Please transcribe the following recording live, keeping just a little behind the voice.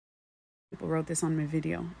People wrote this on my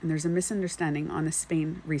video, and there's a misunderstanding on the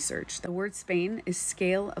Spane research. The word Spane is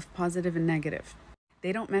scale of positive and negative.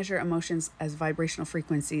 They don't measure emotions as vibrational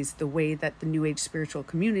frequencies the way that the New Age spiritual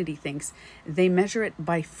community thinks. They measure it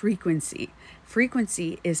by frequency.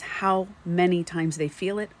 Frequency is how many times they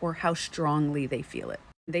feel it or how strongly they feel it.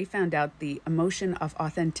 They found out the emotion of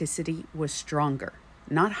authenticity was stronger,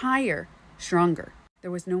 not higher, stronger. There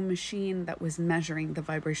was no machine that was measuring the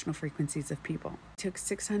vibrational frequencies of people. It took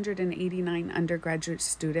 689 undergraduate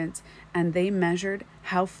students, and they measured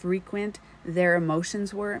how frequent their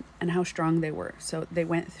emotions were and how strong they were. So they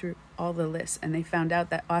went through all the lists, and they found out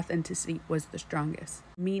that authenticity was the strongest.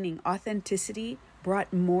 Meaning authenticity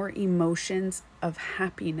brought more emotions of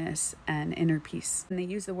happiness and inner peace. And they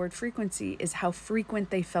use the word frequency is how frequent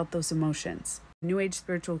they felt those emotions. New Age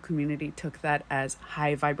spiritual community took that as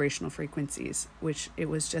high vibrational frequencies, which it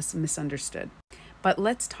was just misunderstood. But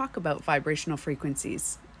let's talk about vibrational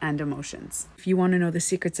frequencies and emotions. If you want to know the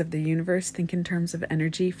secrets of the universe, think in terms of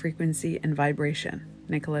energy, frequency, and vibration.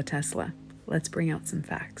 Nikola Tesla. Let's bring out some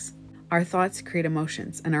facts. Our thoughts create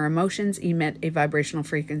emotions, and our emotions emit a vibrational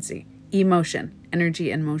frequency. Emotion, energy,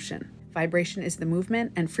 and motion. Vibration is the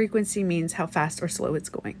movement, and frequency means how fast or slow it's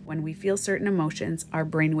going. When we feel certain emotions, our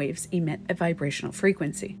brainwaves emit a vibrational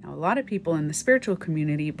frequency. Now, a lot of people in the spiritual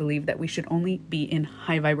community believe that we should only be in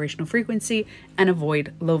high vibrational frequency and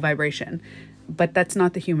avoid low vibration. But that's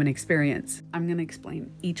not the human experience. I'm going to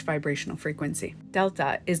explain each vibrational frequency.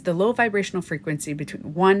 Delta is the low vibrational frequency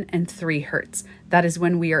between 1 and 3 hertz. That is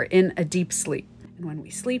when we are in a deep sleep. And when we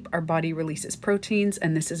sleep, our body releases proteins,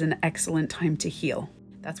 and this is an excellent time to heal.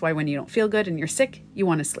 That's why when you don't feel good and you're sick, you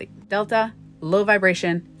want to sleep. Delta, low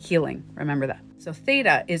vibration, healing. Remember that. So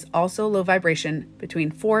theta is also low vibration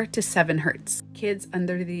between 4 to 7 hertz. Kids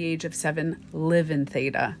under the age of 7 live in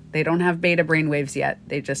theta. They don't have beta brainwaves yet.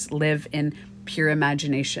 They just live in pure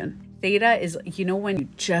imagination. Theta is, when you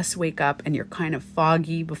just wake up and you're kind of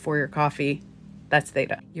foggy before your coffee, that's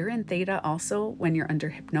theta. You're in theta also when you're under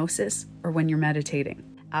hypnosis or when you're meditating.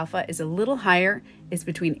 Alpha is a little higher, is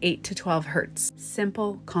between 8 to 12 hertz.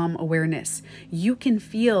 Simple, calm awareness. You can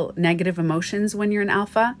feel negative emotions when you're in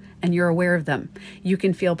alpha and you're aware of them. You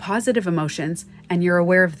can feel positive emotions and you're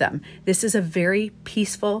aware of them. This is a very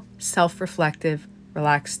peaceful, self-reflective,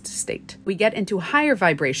 relaxed state. We get into higher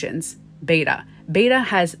vibrations, beta. Beta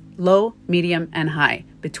has low, medium, and high,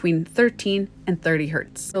 between 13 and 30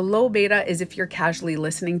 hertz. So low beta is if you're casually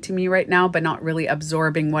listening to me right now, but not really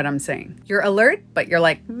absorbing what I'm saying. You're alert, but you're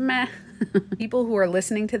like, meh. People who are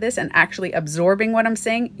listening to this and actually absorbing what I'm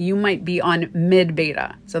saying, you might be on mid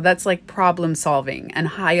beta. So that's like problem solving and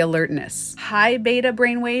high alertness. High beta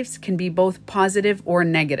brainwaves can be both positive or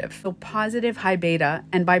negative. So positive high beta,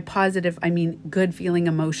 and by positive, I mean good feeling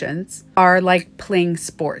emotions, are like playing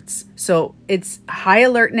sports. So it's high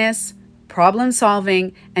alertness, problem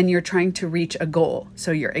solving, and you're trying to reach a goal.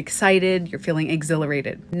 So you're excited, you're feeling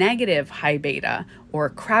exhilarated. Negative high beta or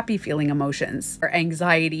crappy feeling emotions or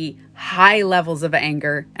anxiety, high levels of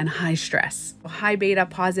anger, and high stress. So high beta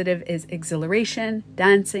positive is exhilaration,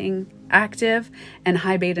 dancing, active, and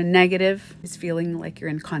high beta negative is feeling like you're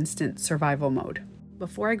in constant survival mode.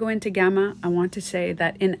 Before I go into gamma, I want to say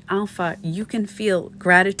that in alpha, you can feel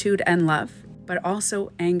gratitude and love, but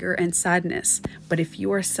also anger and sadness. But if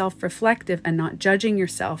you are self-reflective and not judging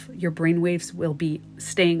yourself, your brainwaves will be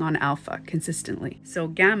staying on alpha consistently. So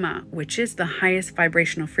gamma, which is the highest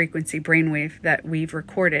vibrational frequency brainwave that we've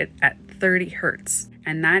recorded at 30 hertz,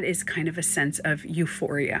 and that is kind of a sense of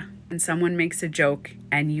euphoria. When someone makes a joke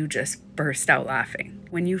and you just burst out laughing.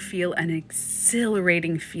 When you feel an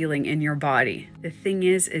exhilarating feeling in your body. The thing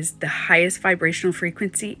is the highest vibrational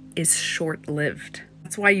frequency is short-lived.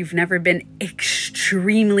 That's why you've never been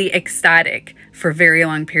extremely ecstatic for very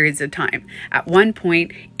long periods of time. At one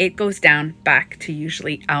point, it goes down back to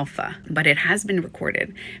usually alpha, but it has been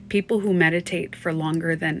recorded. People who meditate for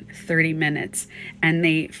longer than 30 minutes and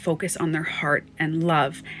they focus on their heart and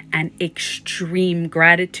love and extreme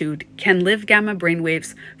gratitude can live gamma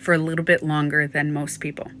brainwaves for a little bit longer than most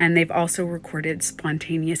people. And they've also recorded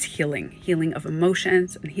spontaneous healing of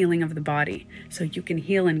emotions and healing of the body. So you can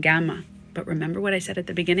heal in gamma. But remember what I said at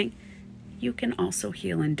the beginning? You can also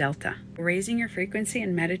heal in delta. Raising your frequency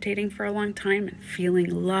and meditating for a long time and feeling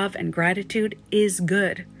love and gratitude is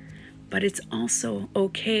good. But it's also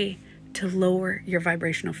okay to lower your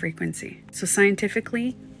vibrational frequency. So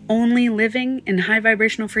scientifically, only living in high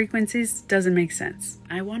vibrational frequencies doesn't make sense.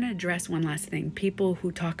 I want to address one last thing. People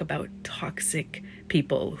who talk about toxic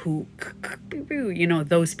people who,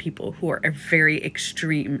 those people who are very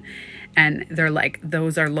extreme and they're like,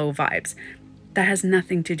 those are low vibes. That has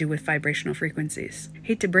nothing to do with vibrational frequencies.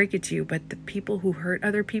 Hate to break it to you, but the people who hurt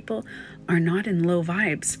other people are not in low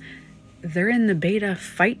vibes. They're in the beta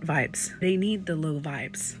fight vibes. They need the low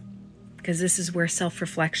vibes because this is where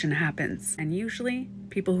self-reflection happens. And usually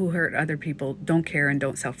people who hurt other people don't care and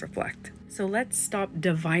don't self-reflect. So let's stop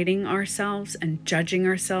dividing ourselves and judging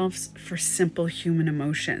ourselves for simple human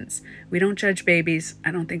emotions. We don't judge babies.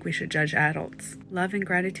 I don't think we should judge adults. Love and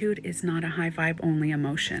gratitude is not a high vibe only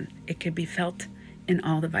emotion. It can be felt in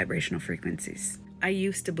all the vibrational frequencies. I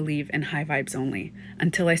used to believe in high vibes only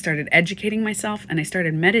until I started educating myself and I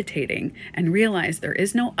started meditating and realized there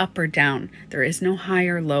is no up or down. There is no high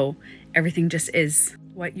or low. Everything just is.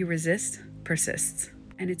 What you resist persists.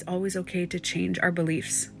 And it's always okay to change our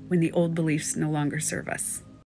beliefs when the old beliefs no longer serve us.